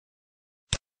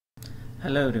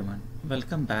Hello everyone,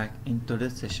 welcome back in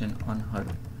today's session on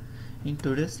Hadoop. In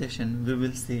today's session we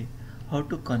will see how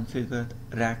to configure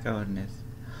Rac Awareness.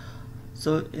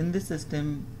 So in this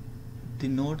system the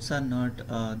nodes are not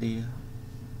the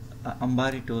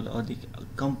Ambari tool or the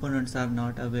components are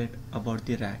not aware about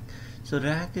the rack. So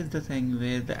rack is the thing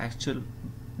where the actual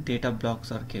data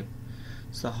blocks are kept.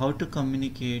 So how to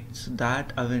communicate so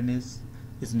that awareness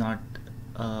is not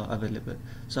available.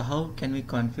 So how can we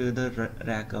configure the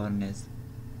rack awareness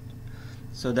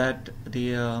so that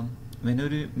the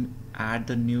whenever you add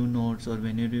the new nodes or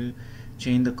whenever you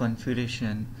change the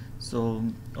configuration, so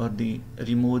or the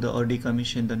remove the or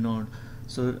decommission the node,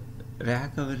 so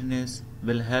rack awareness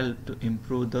will help to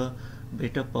improve the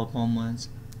better performance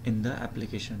in the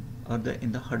application or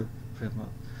in the Hadoop framework.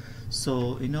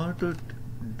 So in order to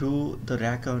do the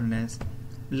rack awareness,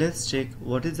 let's check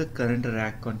what is the current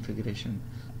rack configuration.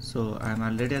 So I'm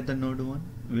already at the node 1.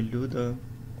 We'll do the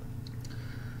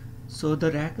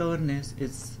rack awareness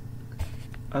is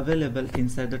available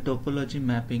inside the topology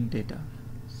mapping data.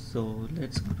 So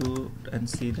let's go and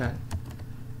see that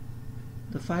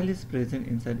the file is present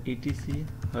inside etc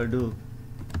Hadoop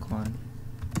con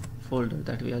folder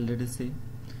that we already see,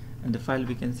 and the file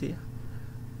we can see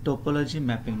topology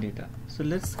mapping data. So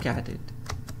let's cat it,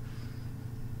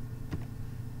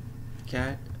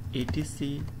 cat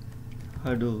etc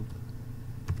Hadoop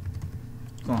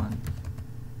con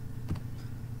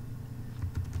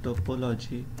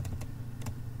topology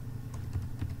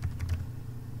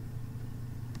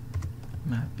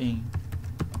mapping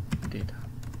data.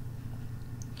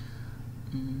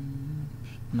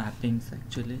 Mappings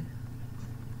actually,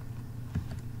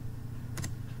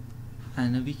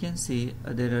 and we can see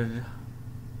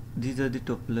these are the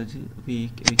topology. We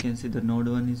can see the node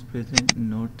 1 is present,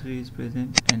 node 3 is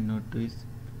present, and node 2 is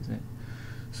present.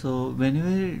 So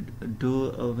whenever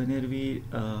we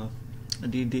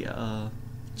did the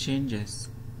changes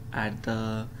at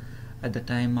the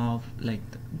time of like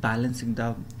balancing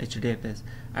the Hdfs,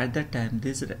 at that time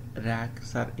these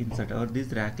racks are inserted or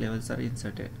these rack levels are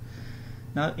inserted.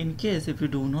 Now in case if you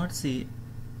do not see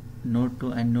node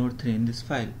 2 and node 3 in this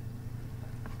file,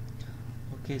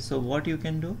 okay, so what you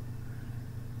can do,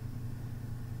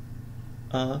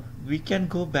 we can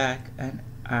go back and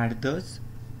add those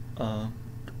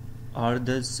or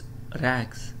those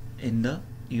racks in the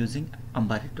using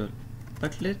Ambari tool.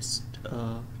 But let's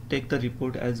take the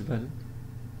report as well.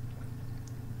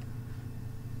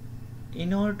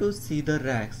 In order to see the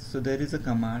racks, so there is a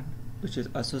command which is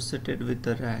associated with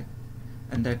the rack,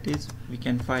 and that is we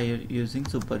can fire using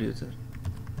superuser.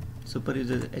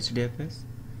 Superuser is Hdfs.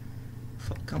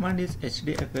 Command is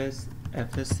Hdfs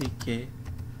Fsck,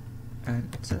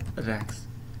 and it's a racks.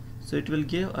 So it will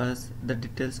give us the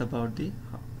details about the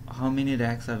how many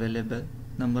racks available.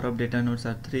 Number of data nodes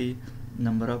are 3,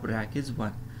 number of rack is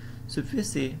 1. So if you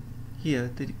see here,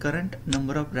 the current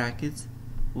number of rack is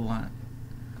 1.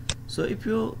 So if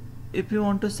you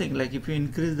want to say, like if you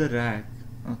increase the rack,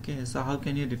 okay, so how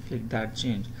can you reflect that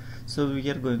change? So we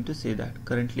are going to say that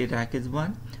currently rack is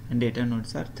 1 and data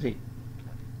nodes are 3.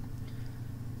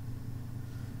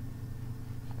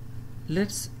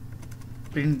 Let's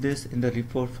print this in the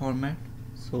report format.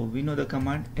 So we know the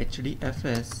command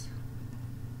hdfs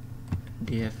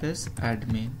dfs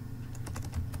admin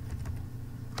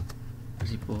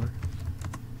report,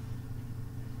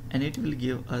 and it will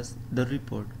give us the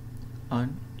report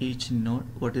on each node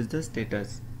what is the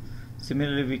status.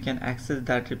 Similarly, we can access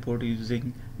that report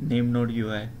using name node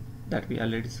UI that we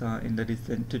already saw in the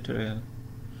recent tutorial.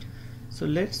 So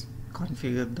let's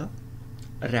configure the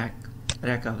rack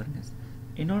awareness.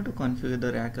 In order to configure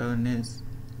the rack awareness,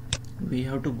 we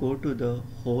have to go to the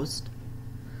host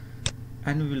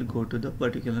and we will go to the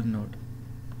particular node.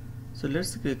 So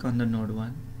let's click on the node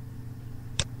 1.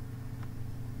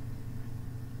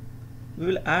 We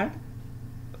will add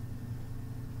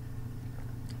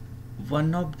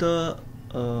one of the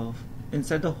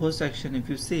inside the host action. If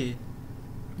you see,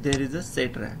 there is a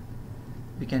set rack.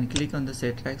 We can click on the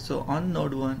set rack. So on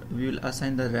node 1 we will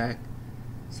assign the rack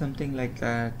something like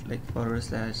that, like /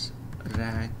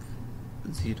 rack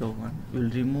 01. We'll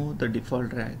remove the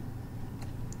default rack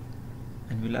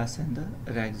and we'll assign the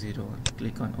rack 01.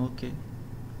 Click on OK.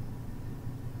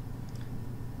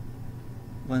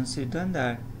 Once you've done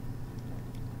that,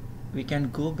 we can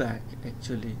go back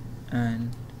actually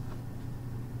and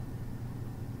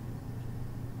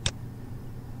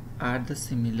add the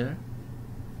similar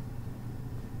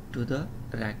to the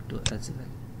rack 2 as well.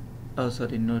 Oh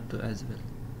sorry, node 2 as well.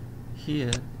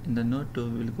 Here in the node 2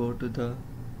 we will go to the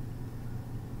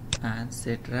and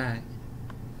set rack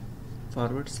 /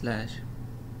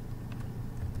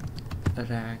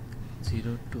 rack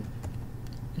 0 2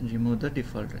 and remove the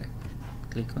default rack.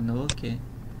 Click on the OK.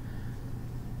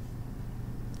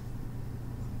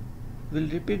 We'll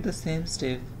repeat the same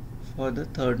step for the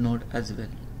third node as well,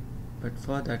 but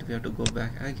for that we have to go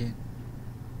back again.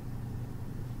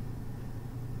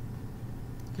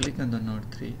 Click on the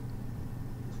node 3,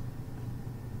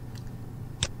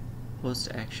 host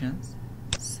actions,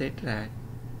 set rack,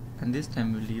 and this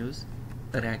time we'll use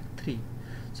rack 3.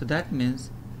 So that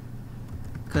means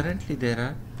currently there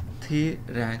are 3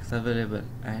 racks available,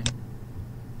 and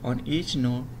on each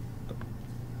node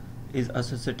is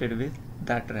associated with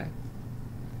that rack.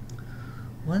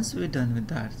 Once we're done with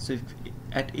that, so if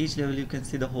at each level you can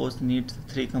see the host needs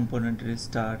 3 component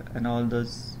restart and all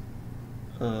those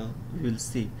we will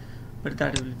see, but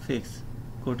that will fix.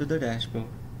 Go to the dashboard.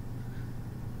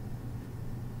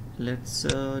 Let's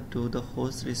do the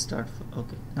host restart.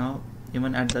 Okay, now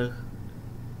even at the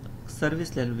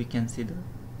service level we can see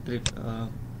the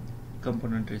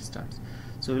component restarts.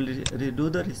 So we'll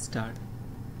redo the restart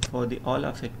for the all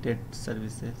affected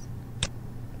services.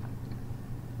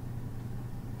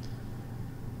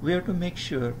 We have to make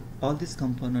sure all these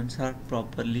components are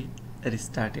properly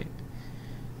restarted.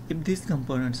 If these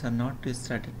components are not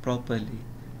restarted properly,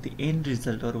 the end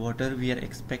result or whatever we are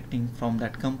expecting from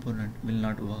that component will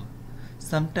not work.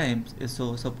 Sometimes,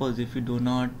 so suppose if you do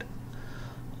not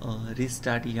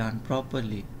restart yarn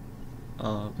properly,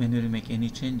 when you make any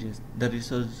changes, the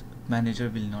resource manager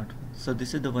will not work. So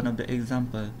this is the one of the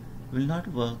example will not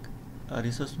work. A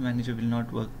resource manager will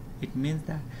not work. It means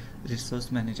that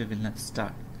resource manager will not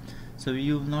start. So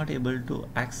you will not able to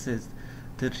access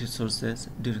the resources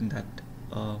during that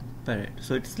period.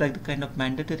 So it's like the kind of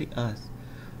mandatory us.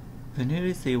 When you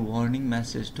receive warning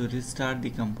message to restart the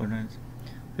components,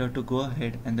 you have to go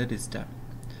ahead and then restart.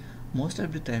 Most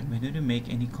of the time when you make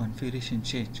any configuration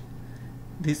change,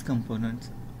 these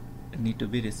components need to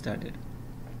be restarted.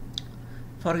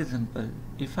 For example,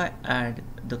 if I add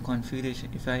the configuration,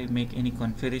 if I make any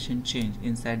configuration change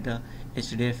inside the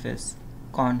Hdfs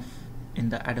conf in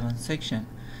the advanced section,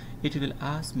 it will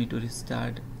ask me to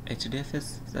restart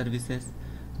Hdfs services,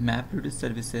 MapReduce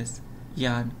services,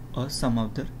 yarn, or some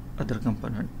of the other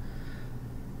component.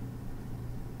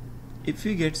 If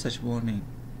you get such warning,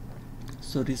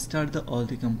 so restart all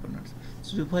the components.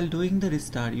 So while doing the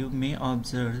restart, you may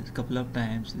observe a couple of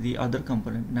times the other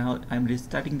component. Now I'm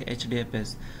restarting the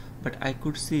Hdfs, but I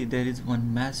could see there is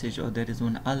one message or there is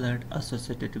one alert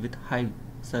associated with Hive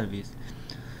service.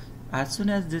 As soon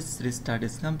as this restart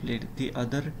is complete, the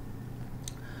other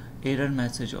error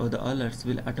message or the alerts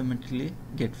will automatically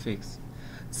get fixed.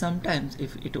 Sometimes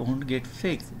if it won't get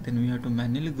fixed, then we have to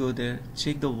manually go there,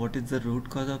 check what is the root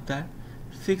cause of that,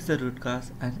 fix the root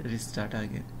cause and restart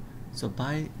again. So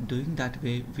by doing that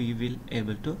way, we will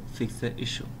able to fix the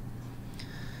issue.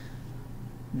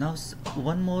 Now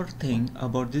one more thing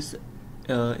about this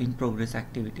in progress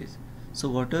activities. So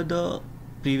what are the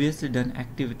previously done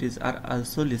activities are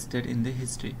also listed in the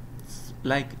history,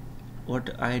 like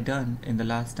what I done in the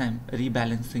last time,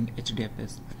 rebalancing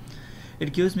Hdfs.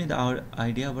 It gives me the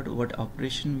idea about what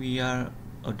operation we are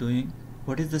doing,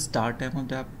 what is the start time of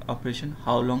the operation,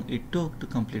 how long it took to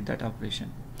complete that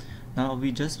operation. Now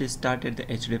we just restarted the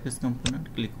Hdfs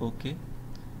component, click OK.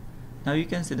 Now you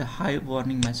can see the Hive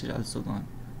warning message also gone.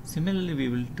 Similarly, we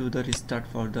will do the restart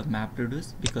for the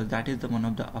MapReduce because that is the one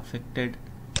of the affected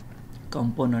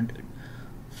component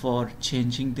for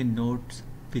changing the nodes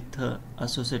with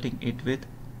associating it with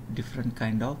different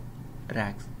kind of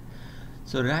racks.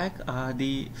 So rack are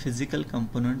the physical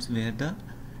components where the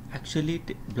actually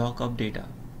block of data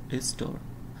is stored.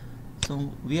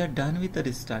 So we are done with the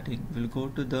restarting. We'll go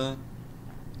to the,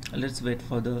 let's wait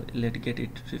for the, get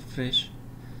it refresh.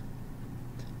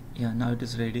 Yeah, now it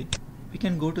is ready. We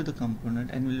can go to the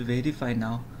component and we'll verify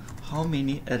now how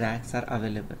many racks are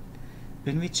available.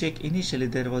 When we check initially,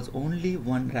 there was only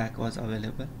one rack was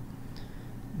available.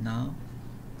 Now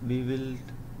we will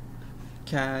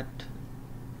cat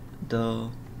the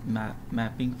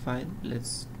mapping file.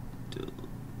 Let's do,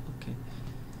 okay,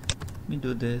 let me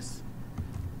do this.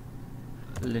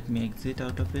 Let me exit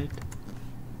out of it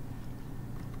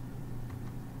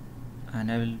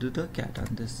and I will do the cat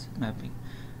on this mapping.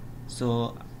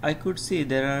 So I could see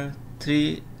there are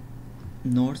 3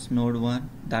 nodes. Node 1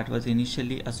 that was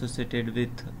initially associated with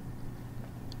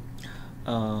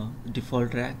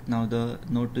default rack. Now the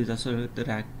node 2 is associated with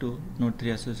rack 2, node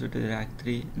 3 associated with rack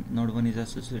 3, node 1 is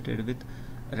associated with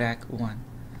rack 1.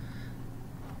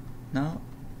 Now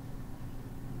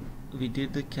we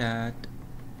did the cat.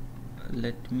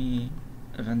 Let me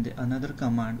run the another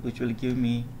command which will give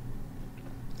me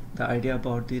the idea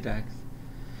about the racks.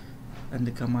 and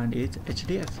the command is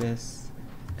Hdfs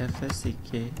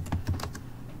Fsck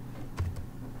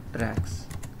racks.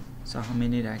 So how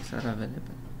many racks are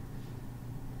available?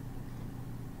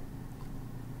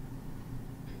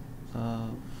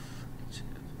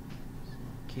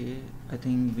 Okay, I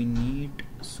think we need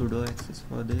sudo access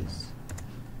for this.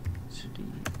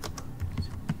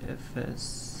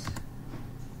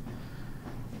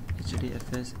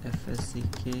 Hdfs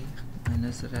Fsck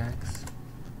minus racks.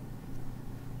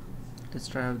 Let's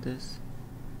try out this.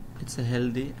 It's a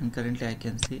healthy, and currently I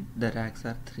can see the racks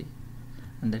are 3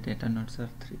 and the data nodes are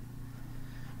 3.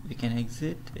 We can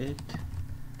exit it,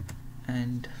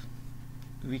 and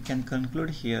we can conclude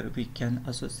here. We can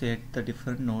associate the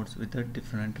different nodes with the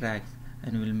different racks,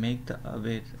 and we'll make the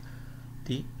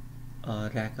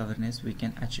rack awareness we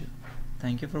can achieve.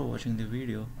 Thank you for watching the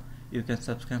video. You can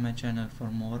subscribe my channel for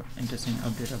more interesting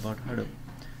update about Hadoop.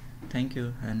 Thank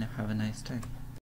you and have a nice time.